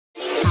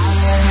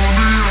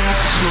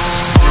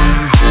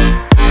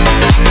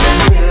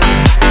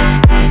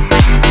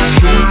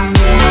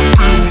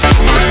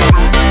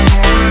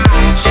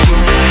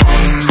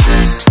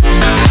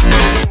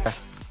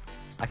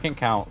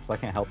account, so I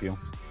can't help you.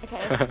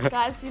 Okay,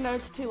 guys, you know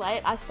it's too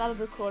late. I started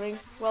recording.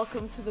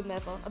 Welcome to the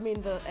nether. I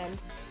mean the end.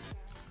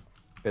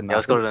 Good Yeah,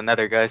 let's go to the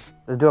nether, guys.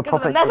 Let's do a Go to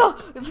proper the nether!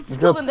 Let's let's do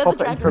kill a the nether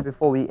proper intro dragon.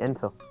 before we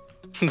enter.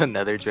 The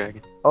nether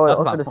dragon. Oh, That's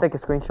also not let's take a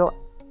screenshot.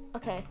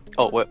 Okay.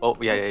 Oh, wait, oh,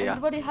 yeah.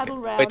 Everybody huddle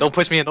round. Wait, don't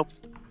push me in. Don't.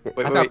 Wait,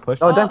 I got wait.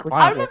 pushed. Oh, don't push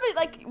I me. remember,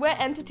 like, we're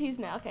entities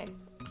now. Okay.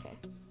 Okay.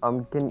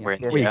 Can We're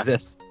in yeah, We Yeah.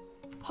 exist.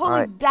 Holy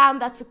Alright. damn,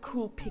 that's a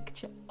cool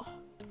picture. Oh,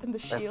 and the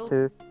shield.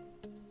 F2.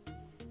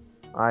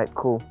 Alright,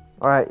 cool.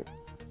 Alright.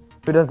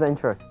 Who does the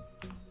intro?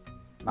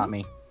 Not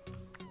me.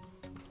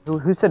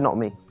 Who said not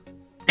me?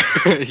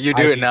 You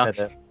do it now. said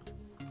it.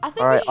 I think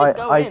we Alright, should just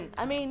go I- in.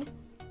 I mean,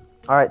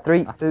 Alright,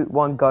 3, 2,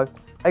 1, go.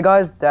 Hey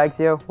guys, Dags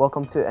here.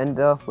 Welcome to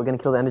Ender. We're gonna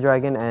kill the Ender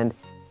Dragon and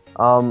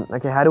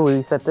okay, how do we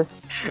reset this?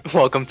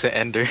 Welcome to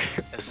Ender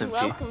SMP.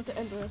 welcome to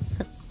Endless.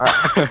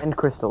 Alright, End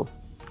crystals.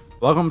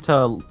 Welcome to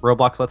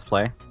Roblox Let's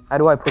Play. How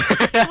do I put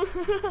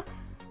this?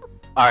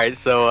 Alright,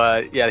 so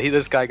yeah,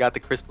 this guy got the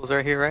crystals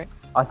right here, right?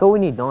 I thought we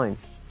need 9.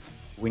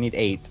 We need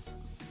 8.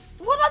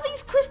 What are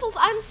these crystals?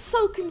 I'm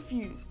so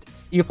confused.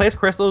 You place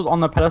crystals on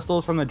the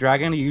pedestals from the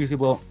dragon. You usually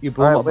blow them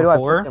Alright, up where do I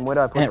before, put them? Where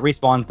do I put and it them?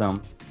 respawns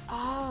them.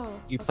 Oh.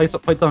 You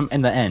put them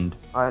in the end.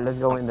 Alright, let's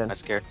go in then. I'm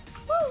scared.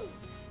 Woo.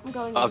 I'm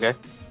going in. Okay.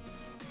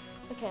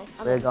 Okay.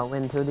 I'm We're in.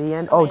 going to the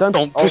end. Oh, don't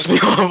Don't push me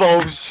off.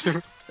 Oh,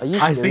 shoot. Are you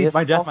I see serious?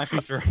 my death, Oh, my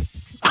future.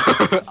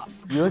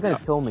 You're gonna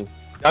kill me.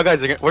 Y'all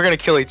guys, we're gonna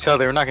kill each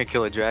other. We're not gonna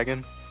kill a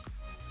dragon.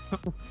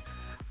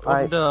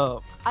 Alright.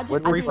 Welcome I Where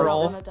did, do I we knew put I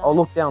all was this? gonna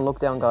Oh, die. look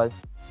down,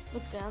 guys.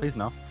 Look down. Please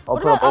no. I'll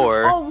What put about, up.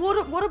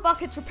 Or- water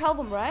buckets repel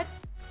them, right?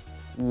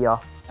 Yeah.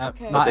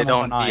 Okay. Not But they in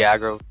don't F9. be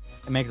aggro.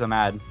 It makes them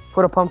mad.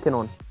 Put a pumpkin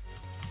on.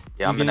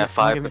 Yeah, I'm You in give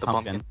F5 me with the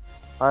pumpkin.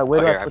 Alright,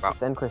 where do Okay, I put brought-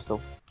 this end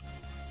crystal?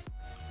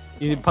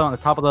 You need Okay. to put it on the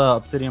top of the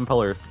obsidian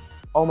pillars.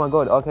 Oh my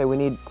god, okay, we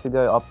need to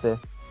go up there.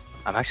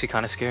 I'm actually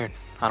kind of scared.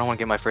 I don't want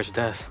to get my first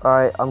death.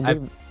 Alright,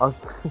 I've-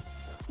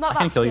 It's not I that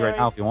can kill you right scary,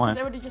 now if you want. 'cause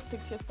everybody just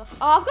picks your stuff.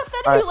 Oh, I've got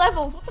 32 Alright.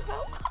 levels. What the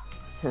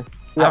hell?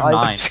 yeah, I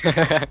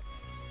have 9.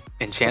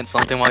 Enchant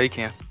something while you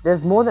can.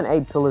 There's more than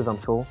 8 pillars, I'm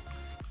sure.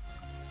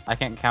 I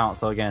can't count,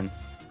 so again.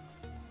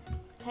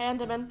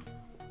 Handyman.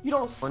 You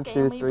don't 1, scam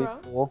 2, me, 3, bro.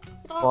 4, You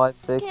don't 5,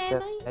 6, scam 7,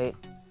 me. 8.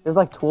 There's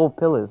like 12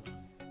 pillars.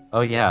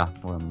 Oh yeah,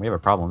 well, we have a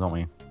problem, don't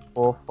we?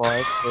 4,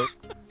 5,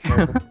 6,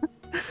 7.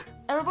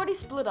 Everybody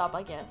split up,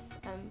 I guess.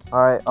 And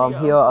Alright, Do your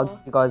here, own I'll pillar.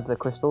 give you guys the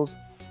crystals.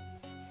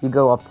 You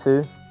go up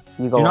 2.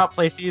 You go Do up. not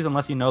place these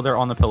unless you know they're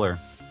on the pillar.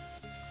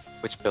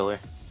 Which pillar?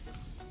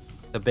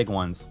 The big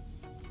ones.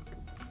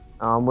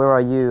 Where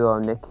are you,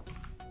 Nick?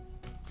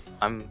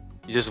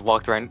 You just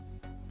walked right.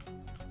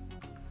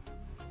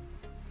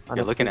 I You're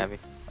don't looking see at me.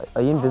 you.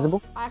 Are you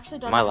invisible? I actually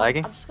don't Am I know.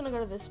 lagging? I'm just gonna go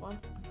to this one.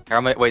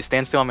 Here, wait,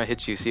 stand still. I'm gonna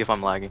hit you. See if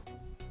I'm lagging.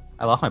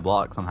 I lost my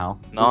block somehow.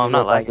 No, I'm not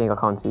You're lagging. I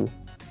can't see you.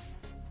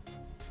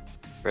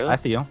 Really? I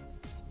see you.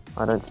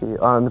 I don't see you.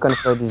 I'm gonna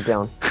throw these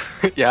down.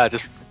 Yeah,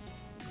 just.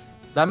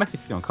 That makes you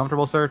feel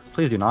uncomfortable, sir.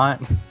 Please do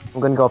not. I'm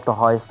gonna go up the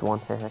highest one.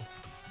 Hey, hey.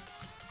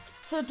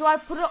 So do I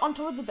put it on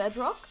top of the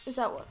bedrock? Is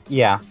that what?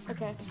 Yeah.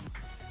 Okay.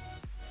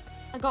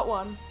 I got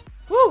one.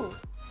 Woo!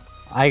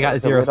 I got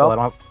Is it 0 lit still. up? I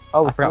don't.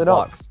 Oh, I it's forgot lit up.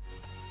 blocks.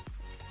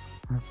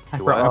 I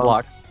Do forgot what? my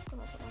blocks.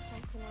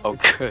 Oh,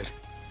 good.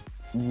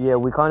 Yeah,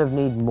 we kind of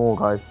need more,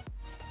 guys.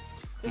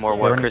 More Is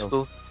what there- What?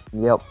 crystals?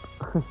 Yep.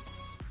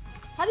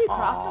 How do you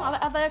craft them? Aw.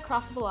 Are they a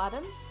craftable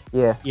item?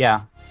 Yeah.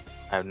 Yeah.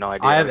 I have no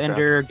idea. I how have to craft.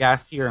 ender,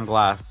 gas tier, and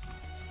glass.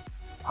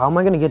 How am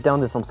I gonna get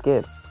down this? I'm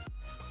scared.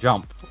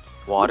 Jump.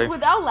 Water.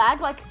 Without lag,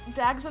 like,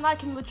 Dags and I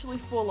can literally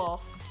fall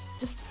off.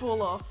 Just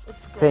fall off.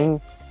 It's great.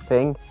 Ping,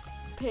 ping.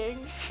 Ping.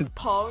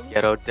 Pong.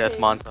 Ghetto death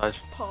ping, montage.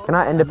 Pong. Can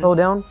I ender pill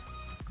down?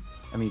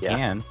 I mean, you Yeah.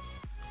 can.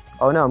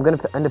 Oh no, I'm gonna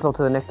ender pill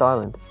to the next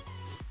island.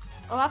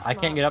 Oh, that's I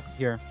can't get up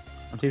here.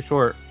 I'm too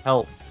short.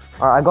 Help.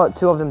 Alright, I got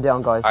 2 of them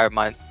down, guys. Alright,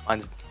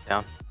 mine's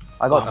down.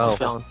 I got Oh. 2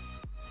 down.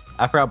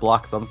 I forgot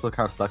blocks, so I'm still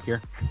kind of stuck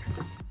here.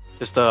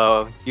 Just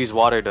use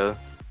water to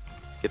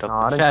get up. No,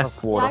 I don't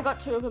Chest. trust Yeah, I water. got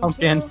 2 of them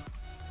Pumpkin. too.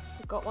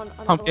 I got one.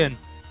 another Pumpkin.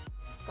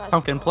 one. Guys,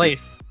 Pumpkin, oh,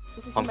 place.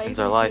 This is Pumpkins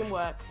amazing are life.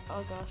 teamwork.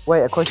 Oh gosh.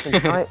 Wait, a question.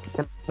 Can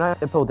I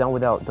ender pill down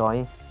without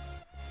dying?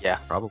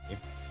 Probably.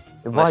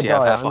 If Unless I you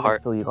have die, half I'm a gonna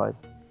heart. kill you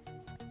guys.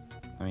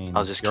 I mean, I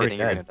was just you're already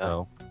kidding, you're dead, gonna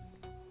so.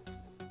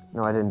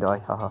 No, I didn't die.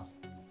 Haha.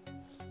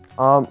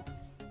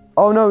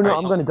 Oh no, Alright,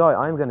 I'm gonna die.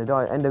 I'm gonna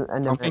die. Ender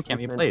Pumpkin can't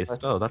be placed.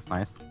 Oh, that's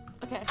nice.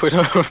 Okay. Put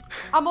no.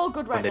 I'm all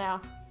good right they-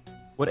 now.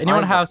 Would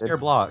anyone I'm have good. spare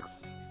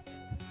blocks?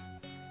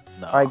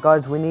 Alright,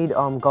 guys, we need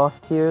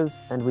glass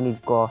tiers and we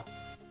need glass.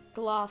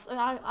 Glass.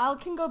 I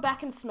can go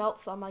back and smelt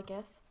some, I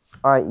guess.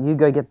 Alright, you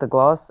go get the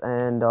glass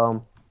and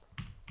The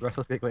rest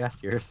of us get glass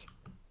tiers.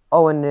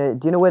 Oh, and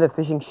do you know where the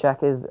fishing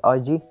shack is,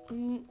 IG?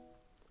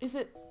 Is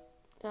it?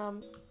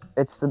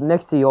 It's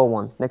next to your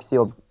one. Next to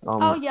your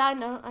Oh yeah,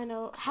 I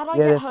know. How do I yeah,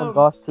 get there's home? some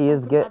glass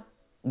tiers. Get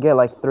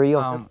like 3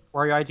 of them.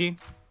 Where are you, IG?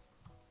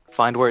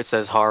 Find where it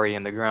says Hari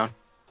in the ground.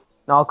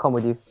 No, I'll come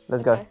with you.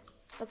 Let's go. Okay,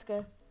 let's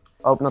go.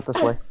 Oh, not this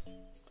way.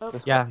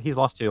 Yeah, he's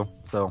lost too.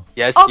 So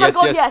Yes, Oh my yes,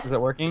 god, yes. yes. is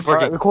it working? It's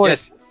working. Alright, record it.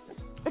 Yes.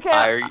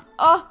 Okay.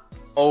 Oh.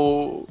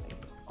 Oh,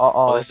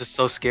 Oh, this is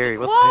so scary.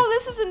 What Whoa, the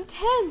this is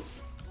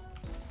intense.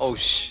 heck? Oh,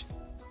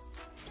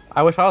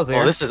 I wish I was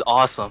there. Oh, this is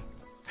awesome.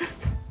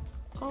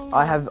 Oh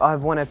I my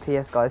have 1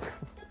 FPS, guys.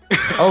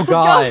 Oh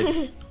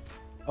god.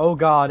 Oh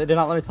god, it did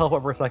not let me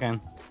teleport for a second.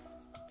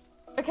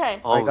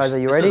 Okay. Oh, Alright, guys, are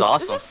you this ready? is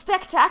awesome. This is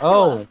spectacular.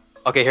 Oh,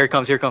 Okay, here it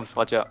comes. Here it comes.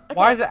 Watch out. Okay.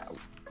 why is that?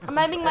 I'm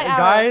aiming my arrow.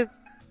 Guys,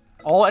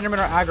 all Endermen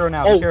are aggro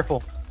now. Oh. Be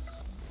careful.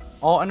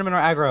 All Endermen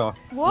are aggro.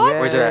 What?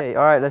 Where's it at?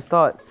 Alright, let's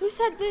start. Who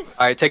said this?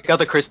 All right, take out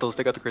the crystals.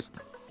 Take out the crystals.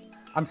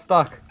 I'm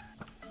stuck.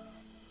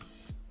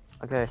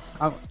 Okay.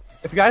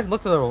 If you guys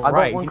look to the got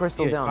right, one you can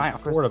crystal see a down, giant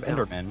crystal horde of down.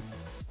 Endermen.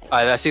 All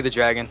right, I see the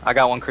dragon. I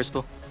got 1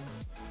 crystal.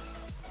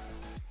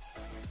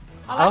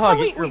 I love like how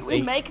how you get your we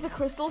bait. make the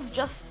crystals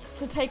just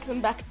to take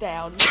them back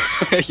down.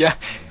 Yeah.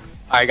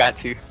 I got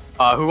 2.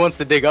 Who wants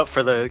to dig up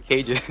for the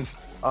cages?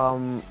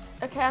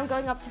 Okay, I'm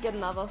going up to get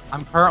another.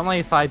 I'm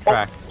currently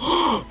sidetracked.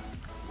 No.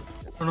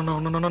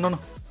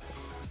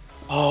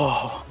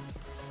 Oh.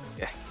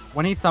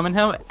 When he summoned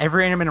him,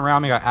 every Enderman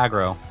around me got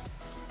aggro.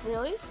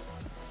 Really?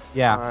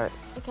 Yeah. Alright.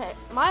 Okay,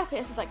 my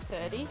FPS is like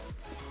 30.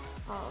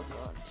 Oh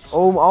god.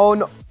 Oh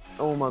no.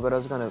 Oh my god, I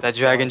was gonna. That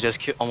dragon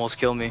just almost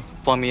killed me.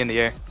 Flung me in the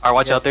air. All right,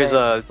 watch Yeah, out. There's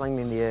same. Fling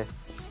me in the air.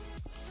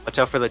 Watch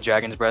out for the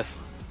dragon's breath.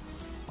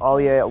 Oh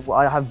yeah,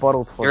 I have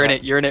bottles for You're in that.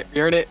 it. You're in it.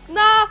 You're in it.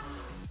 Nah!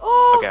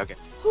 Oh! Okay.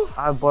 Okay.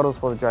 I have bottles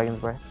for the dragon's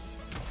breath.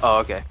 Oh,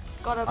 okay.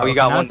 Got it. Oh, you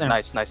got now one. it's in-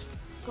 Nice.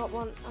 Got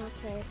one.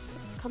 Okay.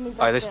 Coming back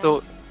All right, there's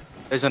down.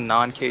 there's a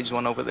non-caged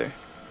one over there.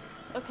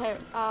 Okay, you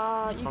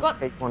I'll got...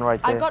 take one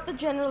right there. I got the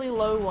generally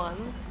low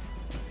ones.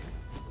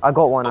 I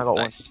got one. Oh, I got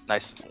one.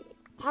 nice.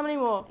 How many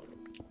more?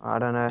 I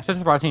don't know. It's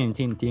just about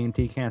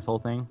TNT cancel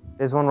thing.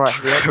 There's one right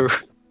here.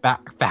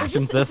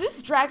 Fashions Is this.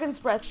 this dragon's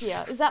breath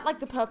here? Is that like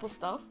the purple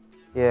stuff?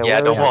 Yeah. Yeah,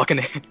 where don't is it? walk in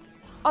it.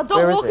 Oh, don't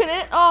Where is walk it? in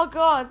it! Oh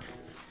god.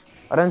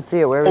 I don't see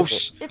it. Where Oh is it?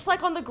 sh! It's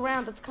like on the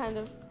ground, it's kind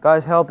of...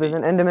 Guys, help! There's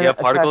an Enderman. You have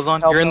particles attached.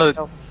 on? Help, You're in help,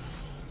 the- help.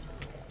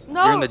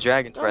 No! You're in the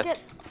dragon's don't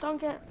breath.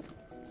 Don't get...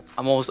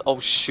 I'm almost. Oh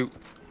shoot!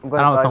 I'm I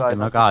gonna don't die, know, guys.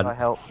 oh god. I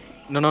help.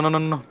 No.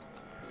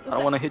 I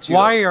don't want to hit you.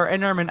 Why are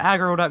Endermen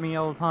aggroed at me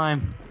all the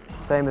time?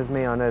 Same as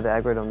me. I know they're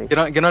aggroed on me. Get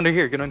under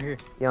here. Get under here.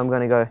 Yeah, I'm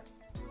gonna go.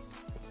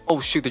 Oh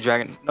shoot! The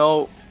dragon.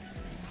 No.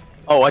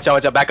 Oh, watch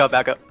out! Back up.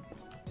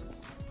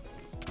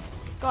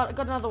 Got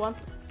another one.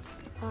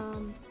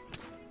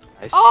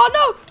 Nice.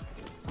 Oh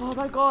no! Oh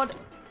my god.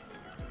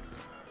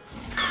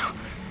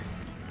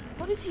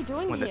 What is he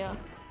doing When the- here?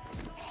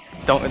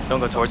 Don't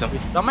go towards him. We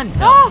summoned him.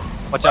 No!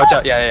 Watch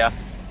out! Yeah.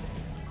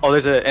 Oh,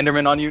 there's an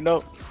Enderman on you.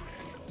 No.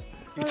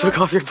 You took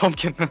off your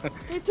pumpkin.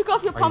 You took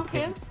off your Are you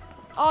pumpkin.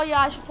 Oh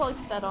yeah, I should probably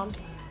put that on.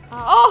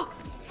 Oh!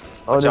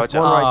 Oh, Watch there's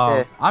out, one watch right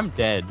there. I'm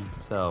dead,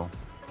 so.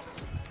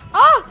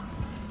 Ah!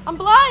 I'm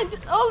blind!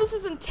 Oh, this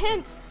is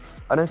intense.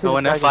 I don't see No, the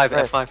an dragon's F5.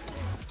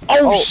 breath.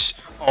 Oh Oh. sh!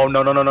 Oh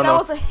no. That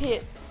was a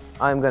hit.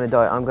 I'm gonna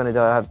die. I'm gonna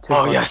die. I have 2. Oh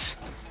points. yes.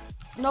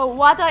 No,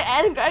 why did I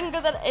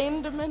anger that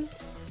Enderman?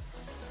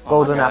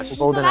 Golden my apple. gosh. He's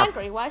Golden not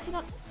apple. angry. Why is he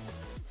not?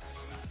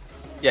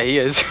 Yeah, he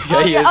is. Yeah,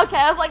 Oh, he yeah, is. okay,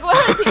 I was like,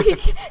 where is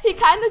he? He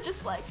kind of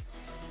just like,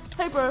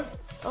 hey bro.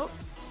 Oh,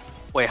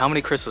 Wait, how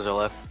many crystals are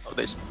left? Oh,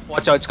 there's.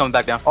 Watch out! It's coming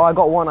back down. Oh, I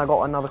got one. I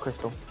got another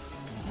crystal.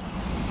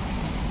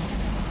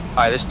 All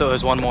right,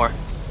 there's one more.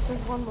 there's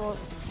one more.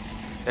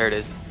 There it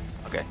is.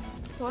 Okay.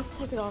 Who wants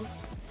to take it on?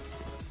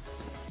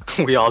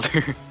 We all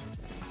do.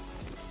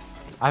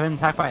 I've been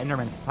attacked by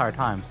Endermen this entire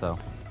time, so.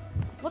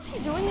 What's he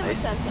doing in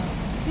Nice. the center?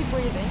 Is he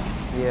breathing?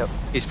 Yep.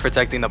 He's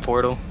protecting the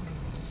portal.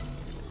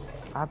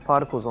 I have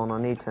particles on.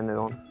 I need to turn it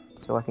on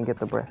so I can get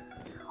the breath.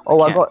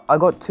 Oh, I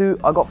can't.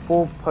 got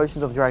 4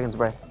 potions of dragon's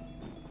breath,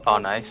 Oh,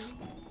 nice.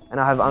 and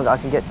I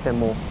can get 10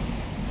 more.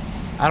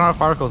 I don't have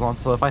particles on,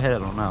 so if I hit it, I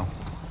don't know.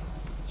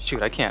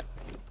 Shoot, I can't.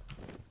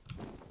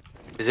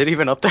 Is it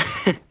even up there?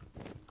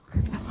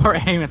 Or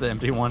aim at the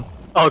empty one.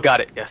 Oh, got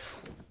it. Yes.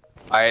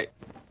 All right.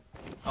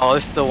 Oh,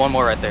 there's still one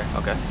more right there.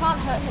 Okay. Can't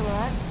hurt him,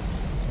 right?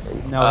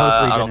 No, I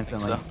those regen don't think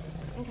instantly.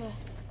 so. Okay.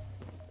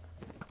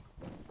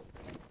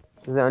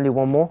 Is there only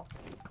one more?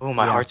 Oh,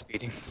 my Yeah. heart's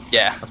beating.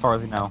 Yeah. As far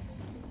as we know.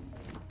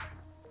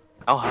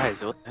 How high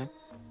is it? What the heck?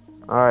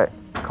 All right,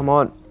 come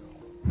on.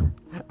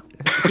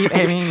 Keep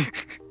aiming.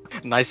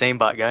 Nice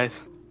aimbot,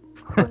 guys.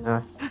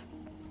 No.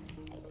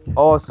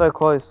 Oh, so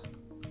close.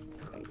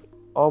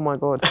 Oh my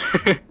god.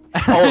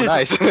 Oh,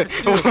 nice.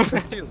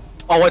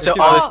 Oh, watch out.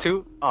 Oh, there's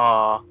 2.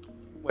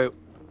 Wait.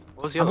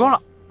 What was the I'm other one?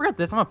 gonna forget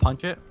this. I'm gonna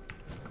punch it.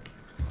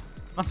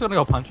 I'm just gonna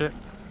go punch it.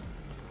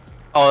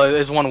 Oh,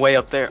 there's one way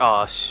up there.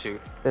 Oh,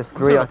 shoot. There's I'm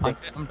 3, I just gonna think.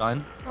 punch it. I'm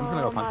done. I'm just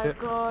gonna Oh go punch my it.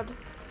 god.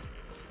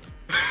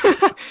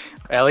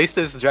 At least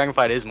this dragon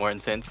fight is more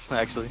intense,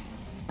 actually.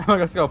 I'm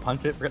gonna just go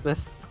punch it. Forget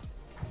this.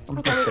 I'm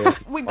Okay,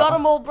 just we got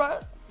them all, bro.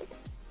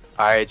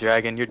 Alright,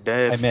 dragon, you're I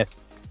dead.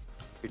 miss.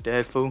 You're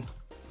dead, fool.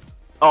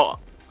 Oh,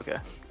 okay.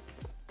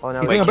 Oh no,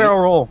 He's Wait, doing a can barrel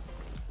roll.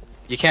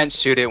 You can't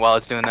shoot it while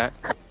it's doing that.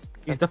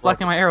 He's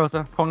deflecting my arrows.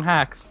 Pulling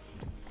hacks.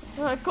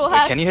 Cool Wait,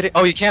 hacks. can you hit it?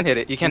 Oh, you can hit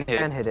it. You can you hit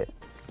can it. hit it.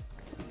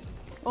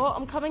 Oh,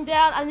 I'm coming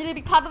down. I need to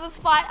be part of this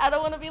fight. I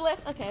don't want to be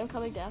left. Okay, I'm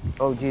coming down.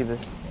 Oh Jeebus.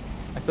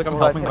 I feel like I'm Oh,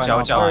 helping guys, by Watch out, not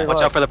watch out. dying.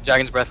 Watch out for the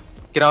dragon's breath.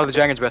 Get out of the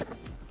dragon's breath.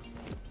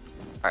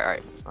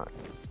 Alright.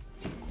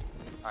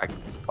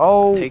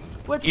 Oh,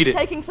 We're Eat it.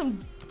 taking some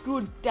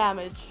good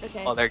damage.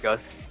 Okay. Oh, there it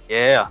goes.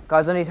 Yeah.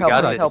 guys, I need help.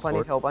 got I need it. help. I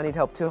need help. I need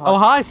help. Too high. Oh,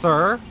 hi,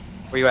 sir.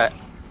 Where you at?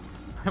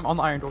 I'm on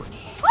the iron door.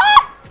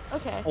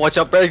 Okay. Watch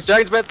out, bro.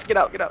 Dragon's breath. Get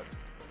out, get out.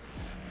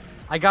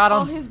 I got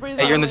Oh, him. he's breathing.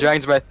 Hey, you're in the heavily.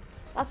 dragon's breath.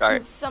 That's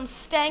Alright. some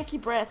stanky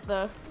breath,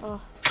 though.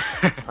 Oh.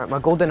 Alright, my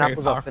golden Very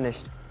apples are powerful.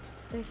 finished.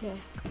 Okay.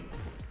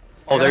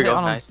 Oh, there you go.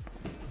 on him. Nice.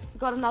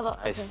 Got another.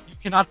 Nice. You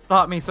cannot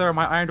stop me, sir.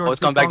 My iron door. Oh, it's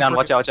going back down.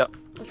 Watch out, watch out.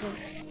 Okay.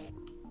 Okay.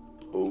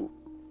 Oh,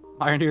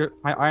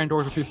 My iron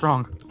doors are too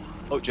strong.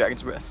 oh,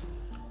 dragon's breath.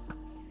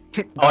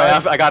 Oh,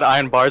 I got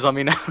iron bars on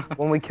me now.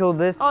 When we kill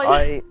this, Oh,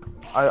 yeah.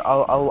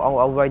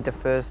 I'll raid the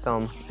first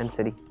end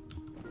city.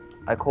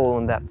 I call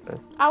on that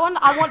first. I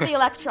want the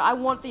Electra. I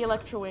want the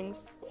Electra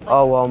wings.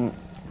 Oh,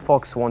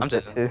 Fox wants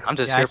it too. I'm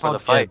just Yeah, here I for the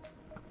called fight. dibs.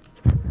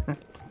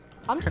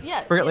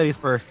 Yeah. Forget ladies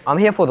first. I'm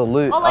here for the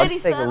loot. Oh, I'll ladies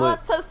just take first. the Well, loot.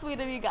 that's so sweet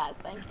of you guys.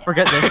 Thank you.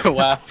 Forget this.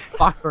 Wow.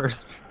 Fox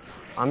first.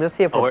 I'm just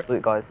here Oh, for the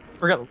loot, guys.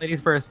 Forget ladies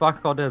first. Fox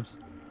call dibs.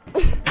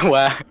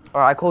 Wow.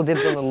 Alright, I call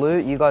dibs on the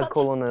loot. You guys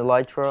call on the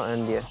Elytra,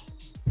 and yeah.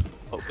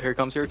 Oh, here it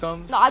comes, here it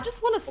comes. No, I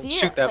just want to see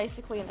shoot it, that.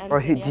 basically, in Bro,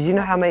 NCD. did you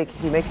know how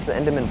he makes the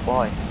Enderman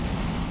fly?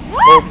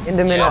 What? The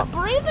Endermen Yeah. are,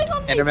 Breathing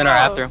on me, Endermen bro. are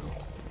after him.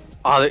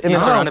 Oh, he's Endermen.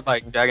 surrounded by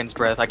dragon's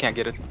breath. I can't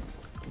get it.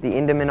 the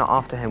Endermen are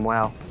after him.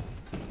 Wow.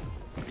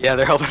 Yeah,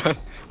 they're helping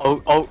us. Oh,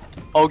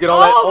 get all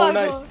that. Oh, Oh, my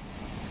nice. God.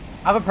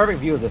 I have a perfect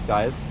view of this,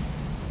 guys.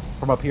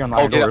 From up here on the Oh,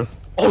 iron get doors.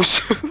 Oh,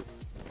 shoot.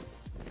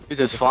 You're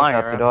just flying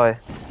About to around. die.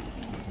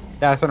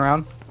 Yeah, turn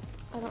around.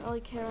 I don't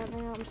really care right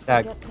now. I'm just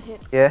Tag. gonna get the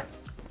hits. Yeah.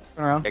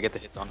 Turn around. Yeah, get the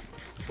hits on him.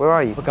 Where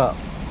are you? Look up.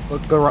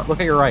 Look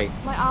at your right.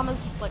 My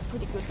armor's like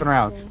pretty good. Turn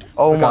around. soon.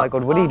 Oh Look my up.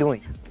 god, what are you Oh.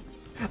 doing?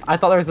 I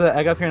thought there was an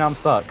egg up here and I'm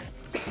stuck.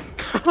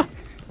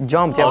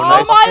 Jump, Oh, jump.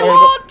 nice. my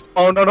lord!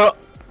 Oh, no.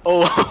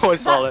 Oh, I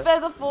saw That it.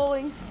 feather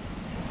falling.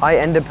 I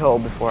ender pearl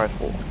before I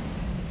fall.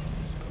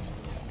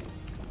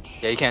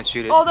 Yeah, you can't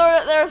shoot it. Oh,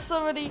 there are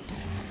so many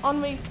on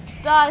me.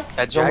 Die.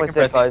 That It's almost dragon breath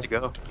dead, needs guys. to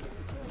go.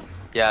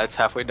 Yeah, it's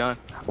halfway done.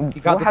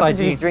 You got What this happens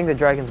if IG. you drink the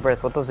dragon's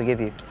breath? What does it give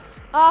you?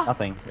 Ah,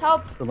 Nothing.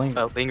 help. The link.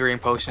 A lingering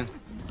potion.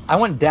 I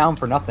went down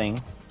for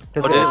nothing.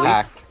 Just Oh, did it leave?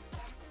 attack.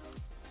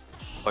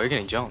 Oh, you're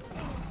getting jumped.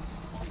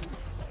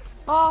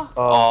 Oh,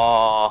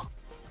 Oh.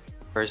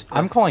 First.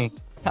 I'm calling.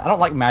 I don't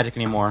like magic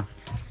anymore.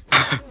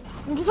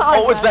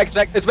 Oh, it's back, it's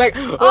back, it's back.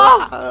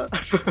 Oh.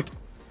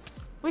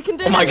 We can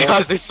do Oh my this.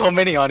 gosh, there's so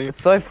many on you. It's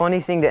so funny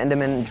seeing the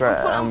enderman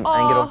Oh.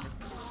 angle.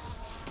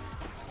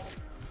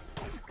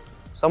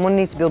 Someone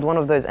needs to build one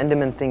of those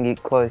enderman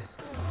thingy close.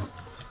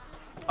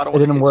 I don't It want to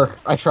didn't get work.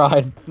 I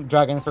tried.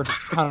 Dragons started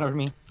counting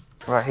me.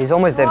 Right, he's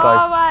almost dead, Oh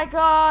guys. my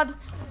god.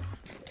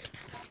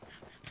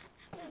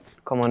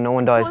 Come on, no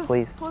one dies,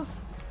 please.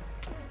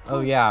 Oh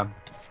yeah.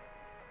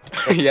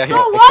 Yeah, No, yeah.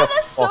 why are except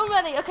there so Fox.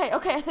 many? Okay,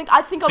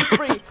 I think I'm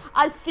free.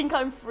 I think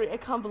I'm free. I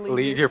can't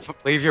believe this.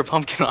 Leave your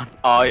pumpkin on.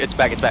 Oh, it's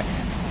back, it's back.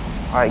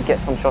 Alright, get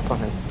some shots on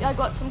him. Yeah, I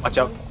got some. Watch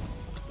good out. ones.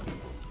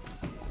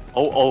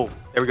 Oh,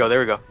 there we go,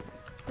 there we go.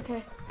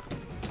 Okay.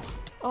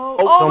 Oh, Oh, oh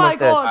it's my almost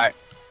dead. god.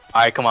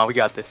 Alright, come on, we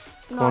got this.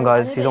 No, Come on,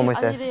 guys, I need he's a- almost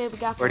I dead. need a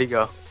gaffer. Where'd he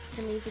go?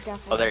 Can use a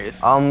gaffer. Oh, there he is.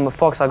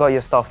 Fox, I got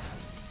your stuff.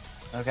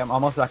 Okay, I'm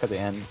almost back at the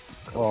end.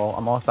 Well,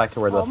 I'm almost back to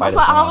where the Oh, my fight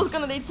is going armor's on.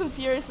 gonna need some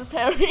serious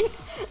repairing.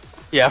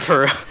 Yeah,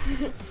 for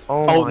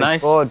Oh, Oh, my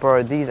nice. god,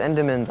 bro, these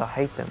endermans, I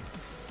hate them.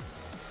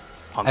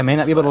 I may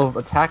not be able to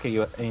attack you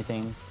with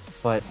anything,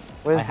 but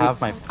Where's I the-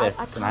 have my I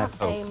fist and I have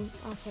can't hope. aim.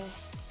 Okay.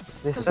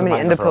 There's This so is many my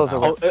ender number pearls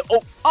now. around.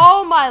 Oh,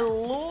 Oh my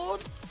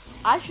lord.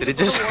 I should. did it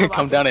just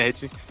come down and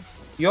hit you?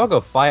 You all go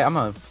fight. I'm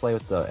gonna play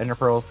with the ender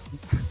pearls.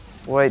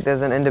 Wait,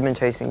 there's an enderman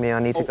chasing me. I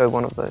need to go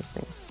one of those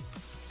things.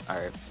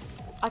 Alright.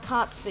 I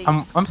can't see.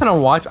 I'm just gonna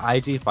watch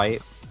IG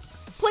fight.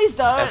 Please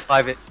don't.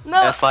 F5 it. No.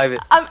 F5 it.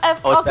 I'm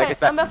F. Oh, it's okay, back, it's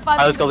back. I'm F5.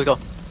 Alright, let's go, let's go.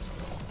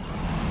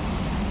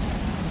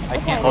 I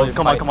Okay. can't. Oh, really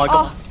come on, fight. come on,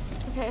 come on.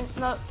 Oh. Okay.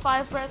 No.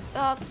 5 breath.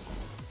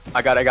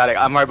 I got it.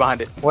 I'm right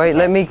behind it. Wait,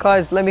 let me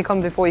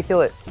come before you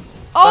kill it.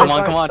 Oh. Come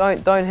on, come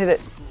on. Don't hit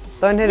it.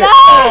 Don't hit Yes!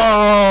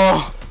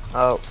 Oh! it.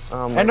 Oh,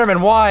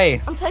 Enderman,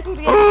 why? I'm taking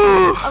the XP.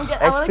 I wanna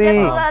get some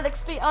XP. of that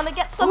XP. I wanna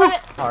get some of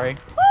it. Sorry.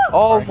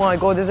 Oh Sorry. my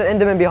god, there's an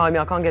enderman behind me.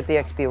 I can't get the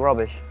XP.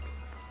 Rubbish.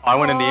 I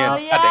went in the Oh,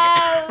 end. God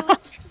dang it.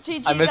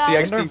 yes. GG, I missed the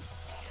guys. XP.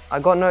 I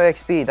got no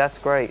XP. That's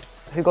great.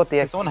 Who got the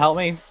Can XP? someone help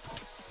me,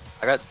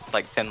 I got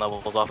like 10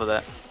 levels off of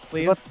that.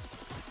 please? What?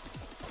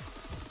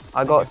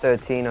 I got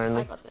 13 I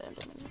only. got the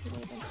Enderman. If you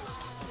need them.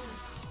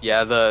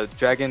 Yeah, the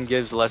dragon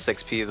gives less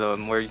XP the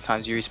more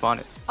times you respawn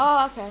it.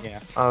 Oh, okay. Yeah.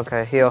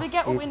 Okay, here. Did we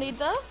get what we need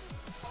there?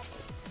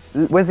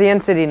 Where's the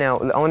end city now?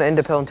 I want to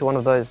ender pearl into one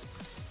of those.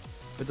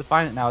 We have to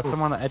find it now. It's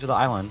somewhere on the edge of the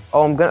island.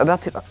 Oh,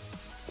 about to.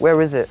 Where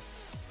is it?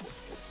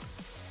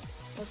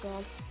 Oh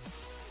god.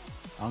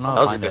 I don't know.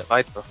 That was a find good it.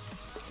 fight though.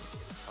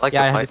 I like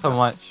Yeah, I the hate fight. it so though.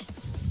 much.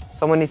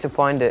 Someone needs to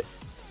find it.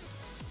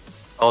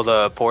 Oh,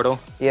 the portal?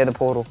 Yeah, the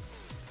portal.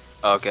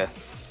 Oh, okay.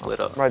 Split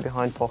up. Right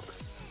behind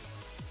Fox.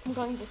 I'm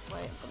going this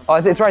way. Oh,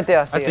 it's right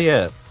there. I see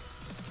it.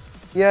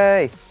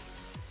 Yay.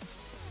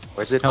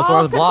 Where's it? No. Those Oh,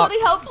 are the can blocks.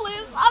 somebody help,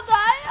 please? I'm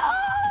dying.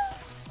 Ah.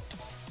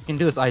 Can can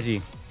do this,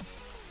 IG.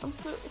 I'm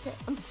so okay.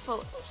 I'm just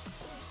following.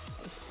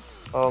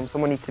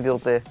 Someone needs to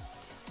build there.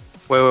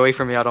 Wait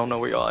for me. I don't know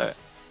where y'all at.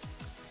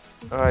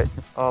 All right.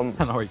 I don't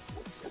know where.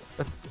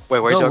 Wait,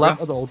 where's Go y'all left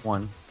go? of the old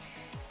one.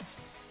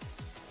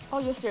 Oh,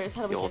 you're serious?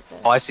 How do we The old- get there?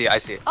 Oh, I see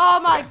it. Oh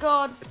my Okay.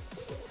 god.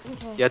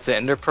 Okay. You have to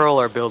ender pearl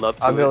or build up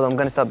to I'm it.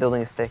 gonna start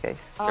building a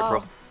staircase. Oh,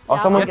 bro. Oh,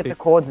 yeah, someone I'm- get the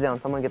cords down.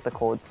 Someone get the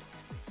cords.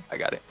 I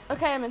got it.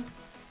 Okay, I'm in.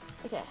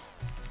 Okay.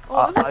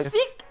 Oh, this is I-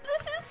 sick.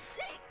 This is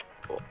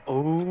sick.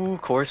 Oh,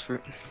 course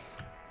fruit.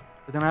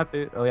 Doesn't have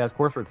food. Oh yeah, of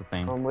course it's a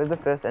thing. Where's the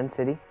first end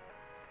city?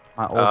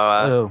 My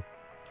old.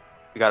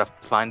 You gotta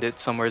find it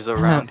somewhere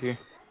around here.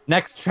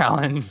 Next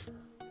challenge.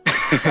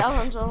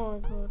 Challenge. Oh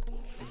my god.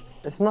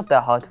 It's not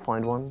that hard to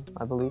find one,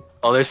 I believe.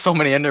 Oh, there's so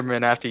many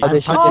endermen after you. Oh,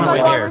 they should Oh be my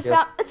right god, here. we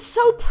found. It's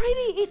so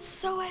pretty. It's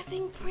so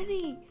effing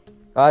pretty.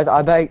 Guys,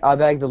 I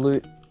bag the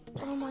loot.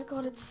 Oh my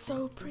god, it's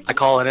so pretty. I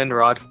call it ender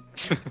rod.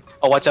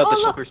 Oh, watch out, Oh,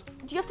 the look. shulkers.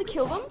 Do you have to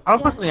kill them? I'll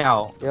push me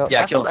out. Yep. Yeah,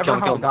 That's kill not him,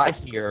 ever kill how him. I got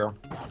here,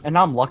 and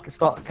now I'm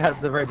stuck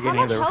at the very How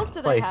beginning much of the health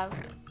do they place. have?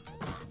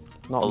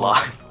 Not A much.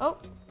 lot. Oh.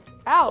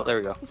 Ow. Oh, there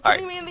we go. He's Alright.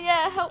 putting me in the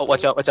air. Help. Oh,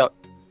 watch out.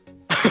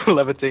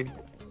 Levitating.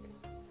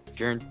 If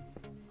you're in...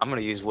 I'm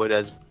gonna use wood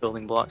as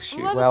building blocks.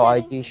 Shoot. Love- Wow,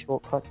 Levitating. ID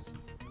shortcuts.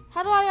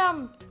 How do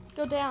I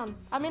go down?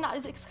 I mean,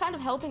 it's kind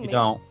of helping You me.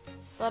 don't.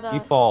 But You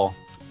fall.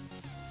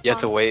 it's You have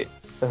to fun. wait.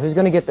 So who's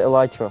gonna get the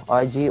elytra?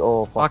 IG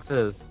or Fox?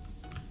 Foxes.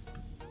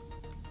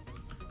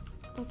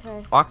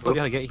 Okay. Fox, Oop. we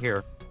gotta get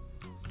here.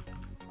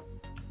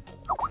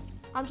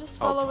 I'm just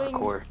Oh, following.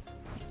 parkour.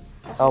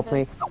 Help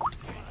Okay, me.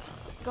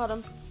 Got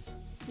him.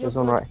 There's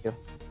You're one good. right here.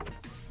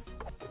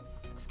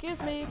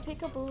 Excuse me,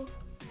 peekaboo.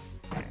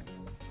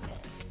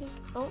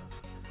 Oh.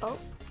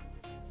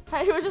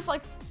 Hey, you were just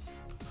like.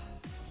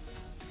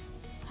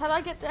 How do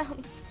I get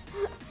down?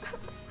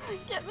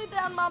 Get me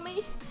down,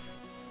 mommy.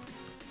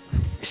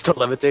 You're still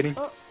levitating?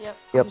 Oh, yep.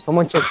 Yep,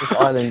 someone check this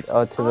island to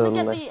I the want to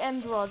get left. the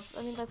end rods.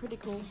 I think they're pretty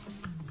cool.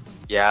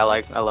 Yeah,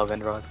 I love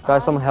ender rods.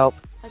 Guys, someone help.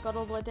 I got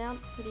all the way down.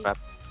 Pretty Crap.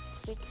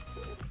 sick.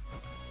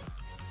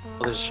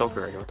 Oh, there's a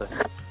shulker right here. What the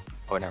heck?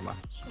 Oh, never mind.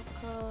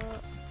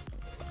 Shortcut.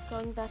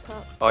 Going back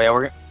up. Oh, yeah,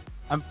 we're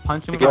I'm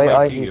punching Wait, my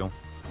way IG. to you.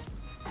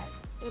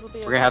 It'll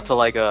be. gonna have to,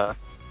 like, Oh.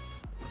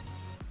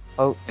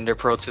 ender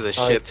pearl to the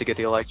ship to get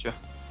the elytra.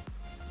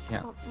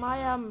 Oh, my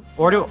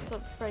Or do- mouse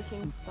are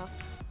breaking stuff.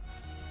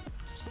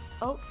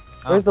 Oh,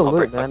 Where's the I'll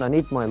loot, break man? I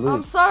need my I'm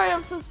loot. sorry.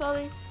 I'm so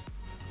sorry.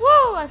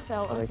 Whoa! I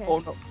fell. Okay.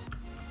 Okay.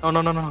 Oh,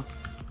 no. No.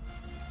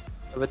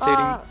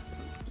 Levitating.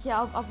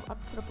 Yeah, I'll put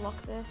a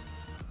block there.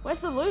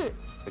 Where's the loot?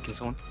 Wait, can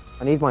someone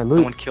I need my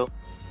loot. kill?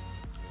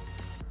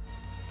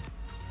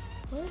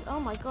 Oh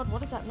my god,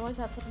 what is that noise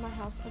outside of my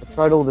house? I Okay.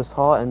 tried all this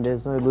hard and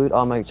there's no loot.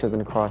 I'm actually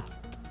gonna cry.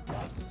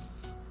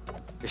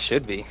 There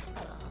should be.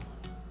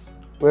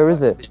 Where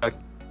is it? Did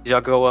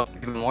y'all go up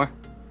even more?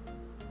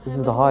 This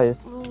is the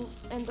highest. Little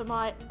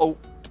endermite. Oh.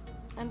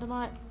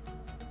 Endermite.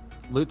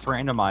 Loot's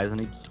randomized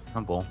in each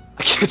temple.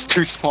 It's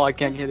too small, I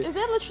can't get it. Is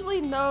there literally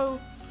no...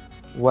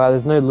 Wow,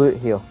 there's no loot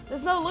here.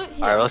 There's no loot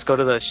here. Alright, let's go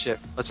to the ship.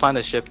 Let's find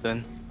the ship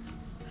then.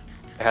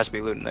 There has to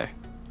be loot in there.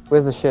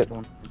 Where's the ship?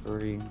 1,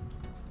 3,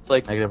 It's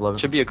like, negative 11.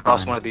 should be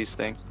across one of these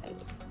things.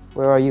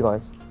 Where are you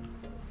guys?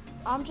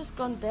 I'm just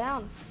gone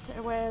down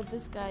to where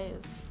this guy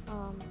is.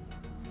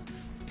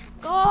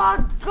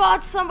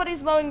 God,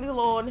 somebody's mowing the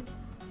lawn.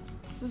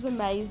 This is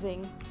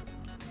amazing.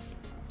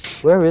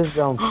 Where is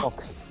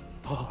Fox?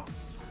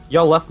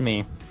 Y'all left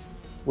me.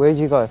 Where'd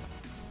you go?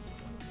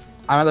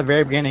 I'm at the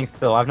very beginning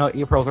still. I have no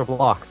E-pearls or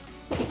blocks.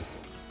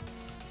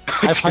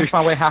 I punched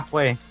my way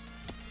halfway.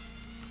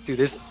 Dude,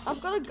 this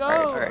I've gotta go.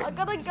 Alright. I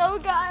gotta go,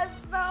 guys.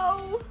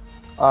 No.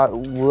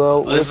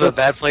 Well, this is a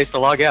bad place to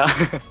log out.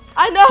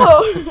 I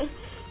know.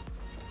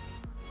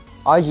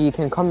 IG, you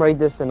can come raid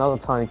this another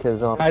time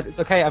because Guys, it's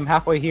okay. I'm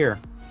halfway here.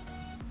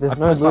 there's I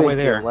no punched my way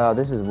loot here. there. Wow,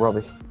 this is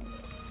rubbish.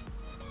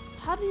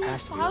 How do you?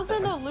 Has to be How's there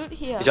up no loot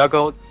here? Did y'all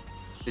go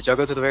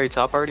to the very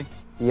top already?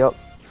 Yep,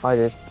 I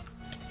did.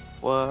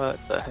 What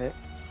the heck?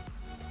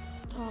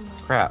 Oh my.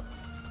 Crap.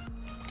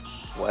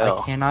 I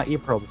Well, cannot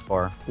E-pearl this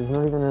far. There's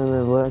not even an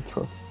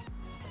electro.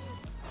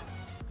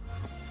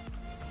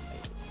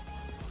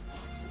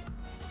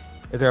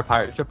 Is there a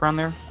pirate ship around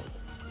there?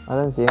 I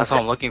don't see it. that's what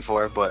I'm looking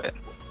for, but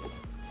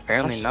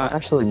apparently I'm not.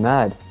 actually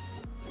mad.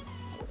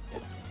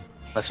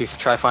 Unless we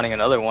try finding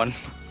another one.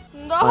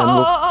 No.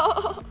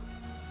 I'm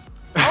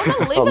I want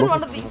to Stop live in looking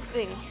one of for these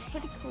things. It's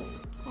pretty cool.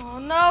 Oh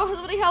no!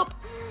 Somebody help!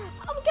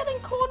 I'm getting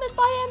cornered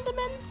by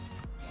Endermen.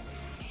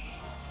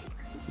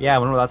 Yeah, I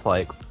wonder what that's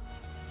like.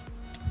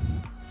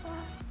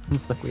 I'm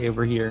stuck way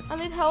over here. I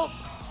need help.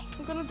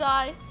 I'm gonna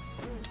die.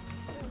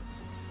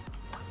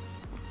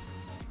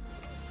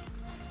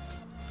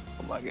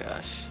 Oh my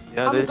gosh.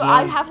 Yeah, there's no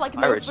I have like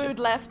no pirate food ship.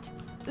 left.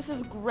 This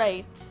is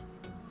great.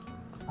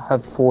 I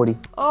have 40.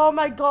 Oh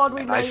my god,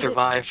 we And I made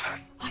survived.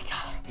 it. My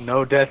god.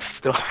 No deaths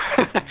still.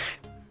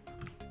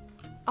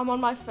 I'm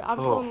on my. I'm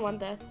still Oh. on one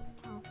death.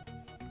 Oh.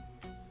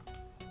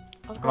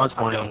 I'm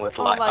done with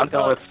Oh life. my I'm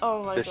done god. with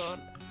Oh my this. god.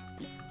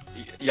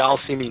 Y'all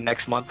see me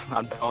next month.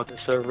 I'm done with the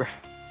server.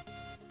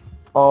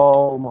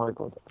 Oh my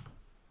god.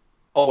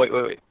 Oh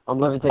wait. I'm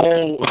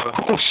levitating.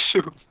 Oh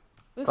shoot.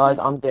 This Guys,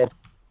 is... I'm dead.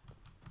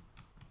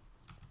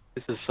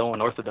 This is so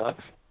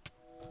unorthodox.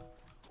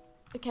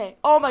 Okay.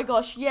 Oh my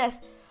gosh, yes.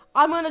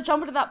 I'm gonna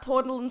jump into that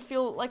portal and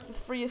feel like the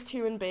freest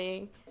human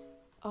being.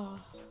 Oh.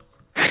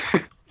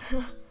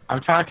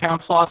 I'm trying to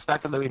camouflage the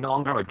fact that we no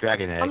longer have a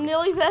dragon egg. I'm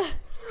nearly there.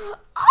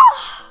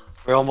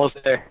 We're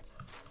almost there.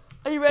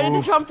 Are you ready to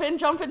Ooh. jump in?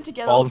 Jump in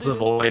together. All We'll the do this.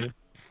 void.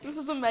 This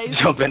is amazing.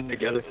 Jump in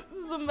together.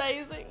 This is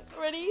amazing.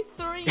 Ready?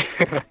 3,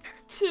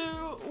 2,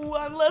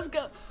 1, let's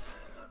go.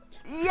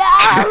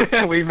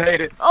 Yes! We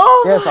made it.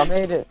 Oh Yes, my... I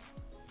made it.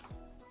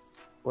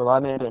 Well, I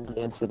made it into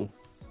the end city.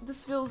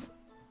 This feels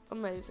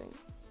amazing.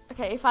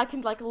 Okay, if I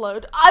can like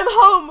load. I'm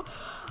home!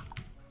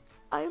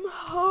 I'm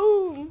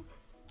home!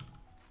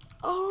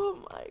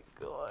 Oh my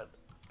god.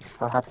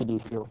 How happy do you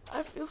feel?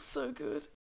 I feel so good.